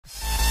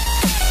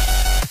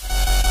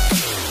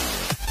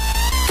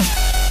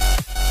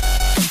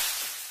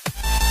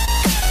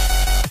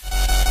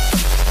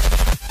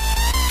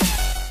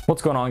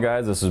What's going on,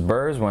 guys? This is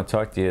Burrs. I want to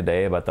talk to you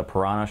today about the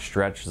prAna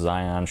Stretch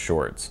Zion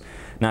shorts.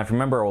 Now, if you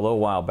remember a little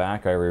while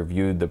back, I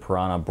reviewed the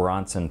prAna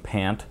Bronson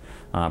Pant,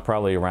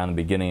 probably around the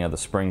beginning of the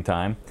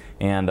springtime.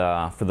 And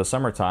for the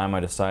summertime, I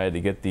decided to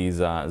get these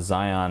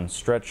Zion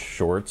stretch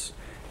shorts.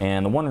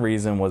 And the one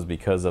reason was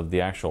because of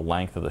the actual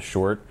length of the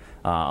short.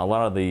 A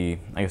lot of the,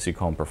 I guess you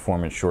call them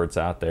performance shorts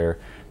out there,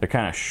 they're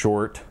kind of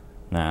short.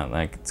 Nah,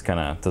 like it's kind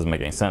of doesn't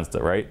make any sense,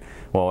 right?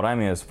 Well, what I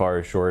mean as far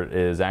as short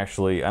is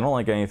actually, I don't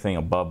like anything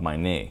above my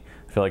knee.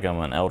 I feel like I'm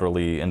an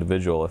elderly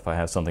individual if I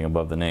have something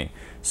above the knee.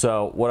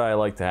 So what I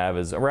like to have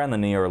is around the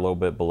knee or a little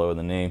bit below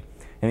the knee.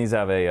 And these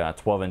have a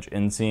 12-inch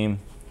inseam,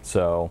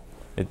 so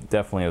it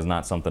definitely is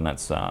not something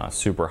that's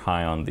super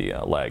high on the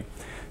leg.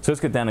 So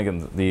let's get down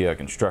to the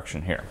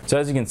construction here. So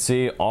as you can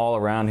see, all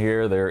around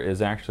here there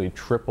is actually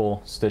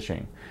triple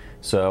stitching.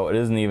 So it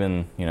isn't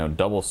even,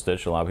 double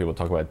stitch. A lot of people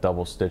talk about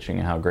double stitching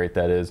and how great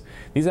that is.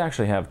 These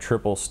actually have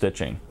triple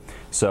stitching.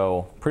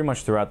 So pretty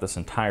much throughout this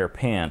entire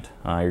pant,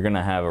 you're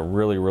gonna have a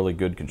really, really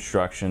good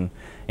construction.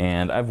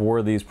 And I've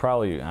wore these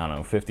probably, I don't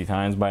know, 50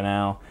 times by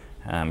now.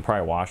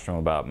 Probably washed them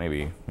about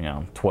maybe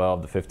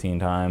 12 to 15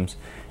 times.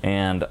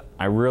 And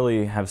I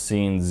really have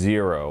seen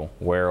zero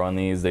wear on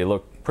these. They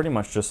look pretty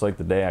much just like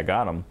the day I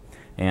got them.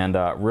 And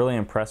really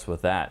impressed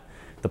with that.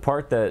 The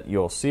part that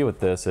you'll see with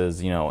this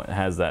is, it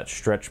has that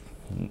stretch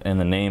in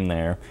the name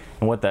there.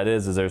 And what that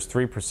is there's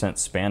 3%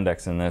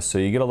 spandex in this, so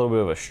you get a little bit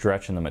of a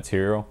stretch in the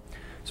material.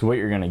 So what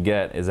you're going to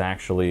get is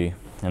actually,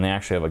 and they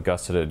actually have a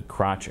gusseted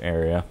crotch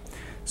area,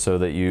 so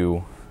that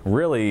you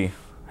really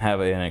have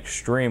an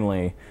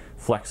extremely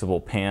flexible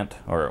pant,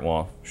 or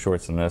well,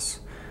 shorts in this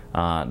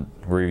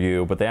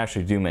review, but they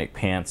actually do make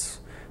pants.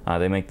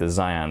 They make the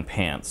Zion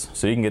pants,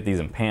 so you can get these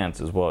in pants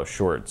as well as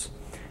shorts.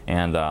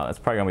 And that's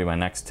probably going to be my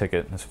next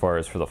ticket as far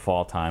as for the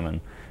fall time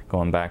and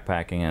going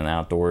backpacking and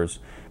outdoors.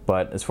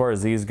 But as far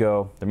as these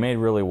go, they're made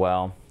really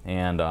well.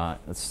 And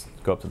let's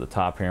go up to the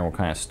top here and we'll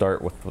kind of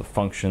start with the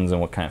functions and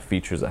what kind of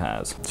features it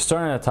has.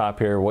 Starting at the top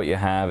here, what you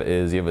have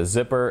is you have a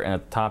zipper, and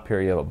at the top here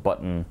you have a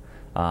button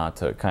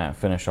to kind of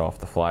finish off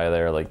the fly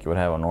there like you would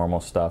have on normal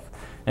stuff.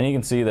 And you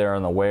can see there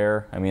on the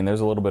wear, I mean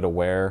there's a little bit of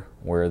wear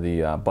where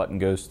the button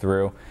goes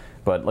through.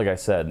 But like I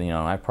said,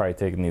 I've probably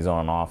taken these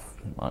on and off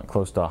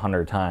close to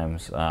 100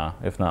 times,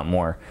 if not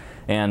more.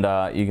 And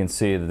you can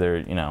see that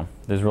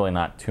there's really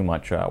not too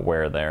much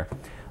wear there.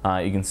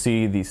 You can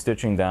see the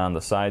stitching down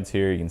the sides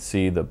here. You can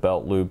see the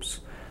belt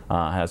loops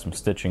has some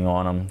stitching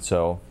on them.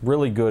 So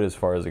really good as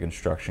far as the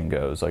construction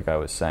goes, like I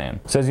was saying.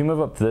 So as you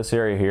move up to this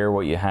area here,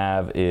 what you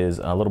have is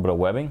a little bit of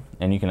webbing,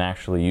 and you can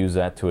actually use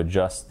that to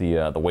adjust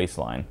the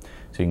waistline.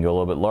 So you can go a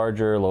little bit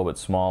larger, a little bit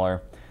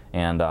smaller.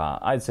 And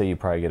I'd say you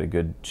probably get a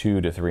good 2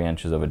 to 3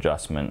 inches of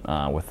adjustment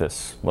with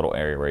this little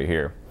area right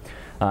here.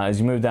 As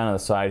you move down to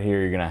the side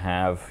here, you're going to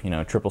have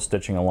triple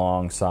stitching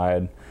along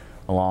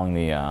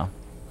the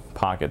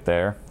pocket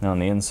there. And on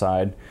the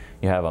inside,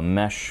 you have a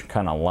mesh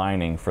kind of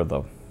lining for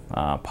the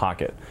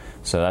pocket.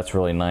 So that's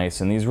really nice,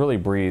 and these really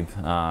breathe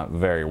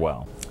very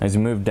well. As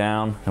you move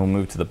down, and we'll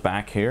move to the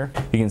back here,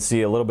 you can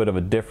see a little bit of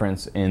a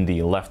difference in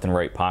the left and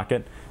right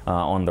pocket.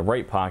 On the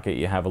right pocket,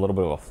 you have a little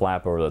bit of a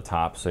flap over the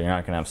top, so you're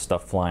not going to have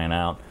stuff flying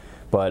out.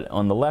 But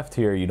on the left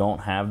here, you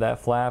don't have that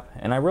flap,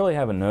 and I really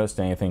haven't noticed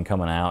anything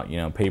coming out.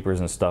 Papers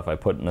and stuff I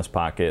put in this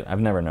pocket,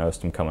 I've never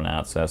noticed them coming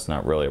out, so that's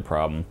not really a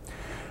problem.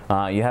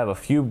 You have a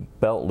few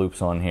belt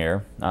loops on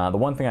here. The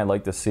one thing I'd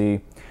like to see,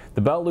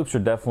 the belt loops are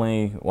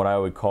definitely what I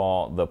would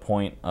call the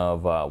point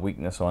of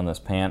weakness on this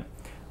pant.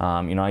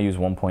 I use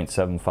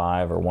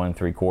 1.75 or 1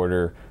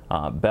 3/4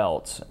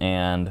 belts,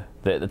 and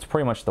it's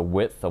pretty much the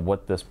width of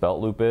what this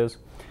belt loop is.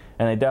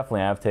 And they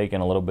definitely have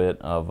taken a little bit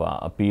of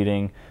a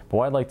beating, but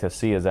what I'd like to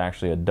see is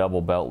actually a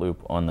double belt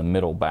loop on the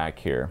middle back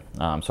here.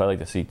 So I'd like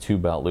to see 2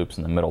 belt loops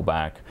in the middle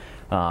back.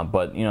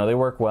 But they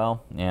work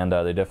well, and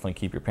they definitely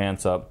keep your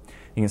pants up.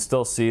 You can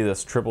still see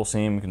this triple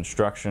seam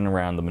construction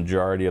around the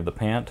majority of the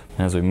pant.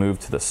 And as we move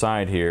to the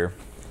side here,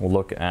 we'll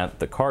look at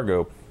the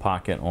cargo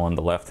pocket on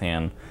the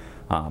left-hand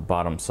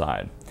bottom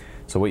side.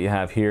 So what you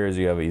have here is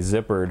you have a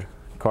zippered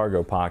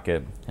cargo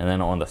pocket, and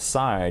then on the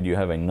side you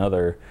have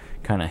another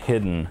kind of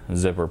hidden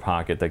zipper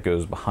pocket that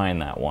goes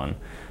behind that one.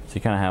 So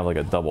you kind of have like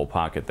a double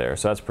pocket there,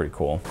 so that's pretty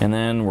cool. And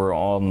then we're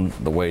on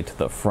the way to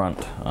the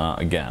front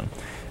again.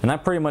 And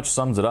that pretty much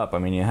sums it up. I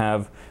mean, you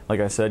have, like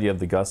I said, you have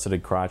the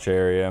gusseted crotch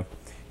area.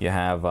 You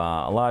have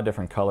a lot of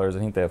different colors. I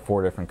think they have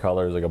 4 different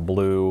colors, like a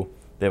blue,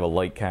 they have a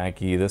light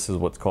khaki. This is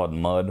what's called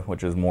mud,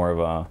 which is more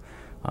of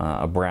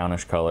a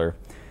brownish color.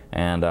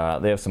 And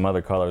they have some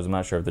other colors. I'm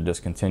not sure if they're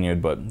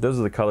discontinued, but those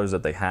are the colors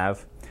that they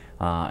have.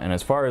 And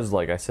as far as,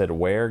 like I said,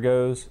 wear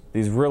goes,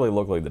 these really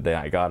look like the day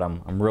I got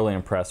them. I'm really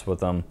impressed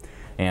with them.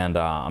 And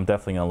I'm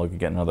definitely going to look at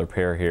getting another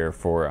pair here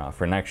for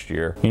next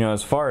year.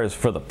 As far as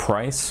for the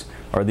price,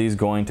 are these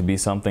going to be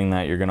something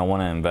that you're going to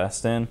want to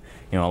invest in?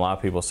 A lot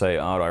of people say,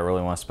 oh, do I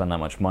really want to spend that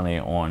much money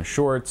on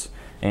shorts?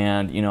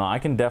 And I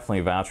can definitely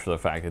vouch for the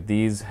fact that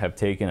these have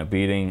taken a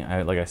beating.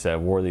 Like I said, I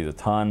wore these a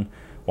ton,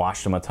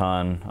 washed them a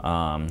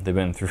ton. They've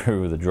been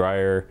through the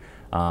dryer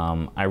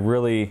I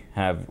really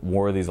have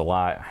wore these a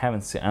lot. I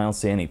don't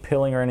see any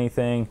pilling or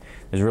anything.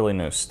 There's really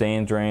no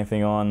stains or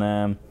anything on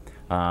them.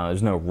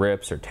 There's no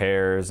rips or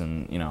tears,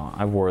 and you know,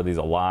 I've wore these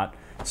a lot.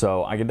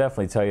 So I could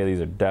definitely tell you these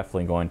are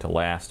definitely going to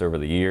last over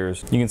the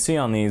years. You can see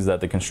on these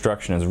that the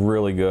construction is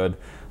really good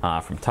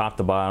from top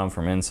to bottom,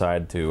 from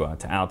inside to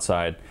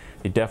outside.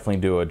 They definitely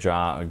do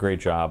a great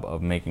job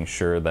of making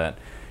sure that,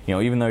 you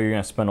know, even though you're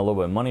going to spend a little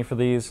bit of money for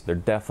these, they're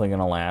definitely going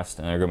to last,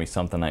 and they're going to be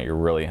something that you're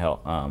really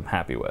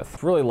happy with.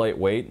 It's really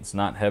lightweight. It's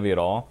not heavy at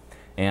all.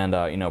 And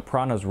you know,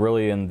 prAna's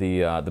really in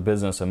the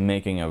business of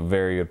making a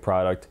very good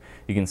product.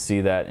 You can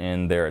see that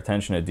in their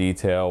attention to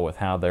detail with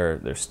how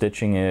their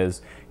stitching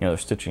is. You know, their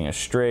stitching is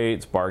straight,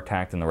 it's bar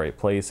tacked in the right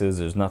places.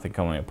 There's nothing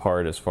coming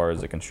apart as far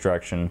as the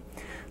construction.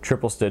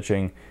 Triple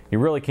stitching. You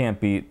really can't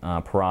beat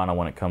prAna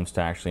when it comes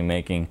to actually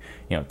making,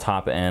 you know,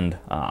 top-end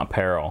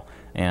apparel,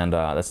 and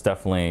that's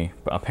definitely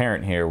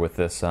apparent here with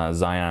this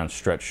Zion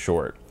stretch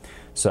short.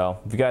 So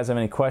if you guys have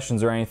any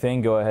questions or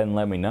anything, go ahead and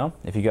let me know.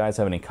 If you guys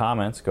have any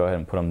comments, go ahead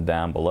and put them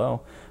down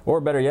below.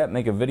 Or better yet,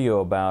 make a video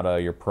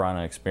about your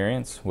prAna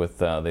experience with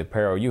the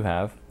apparel you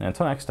have. And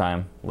until next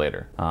time,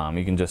 later.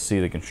 You can just see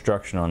the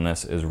construction on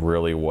this is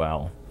really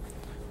well.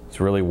 It's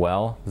really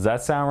well. Does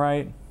that sound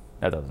right?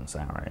 That doesn't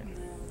sound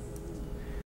right.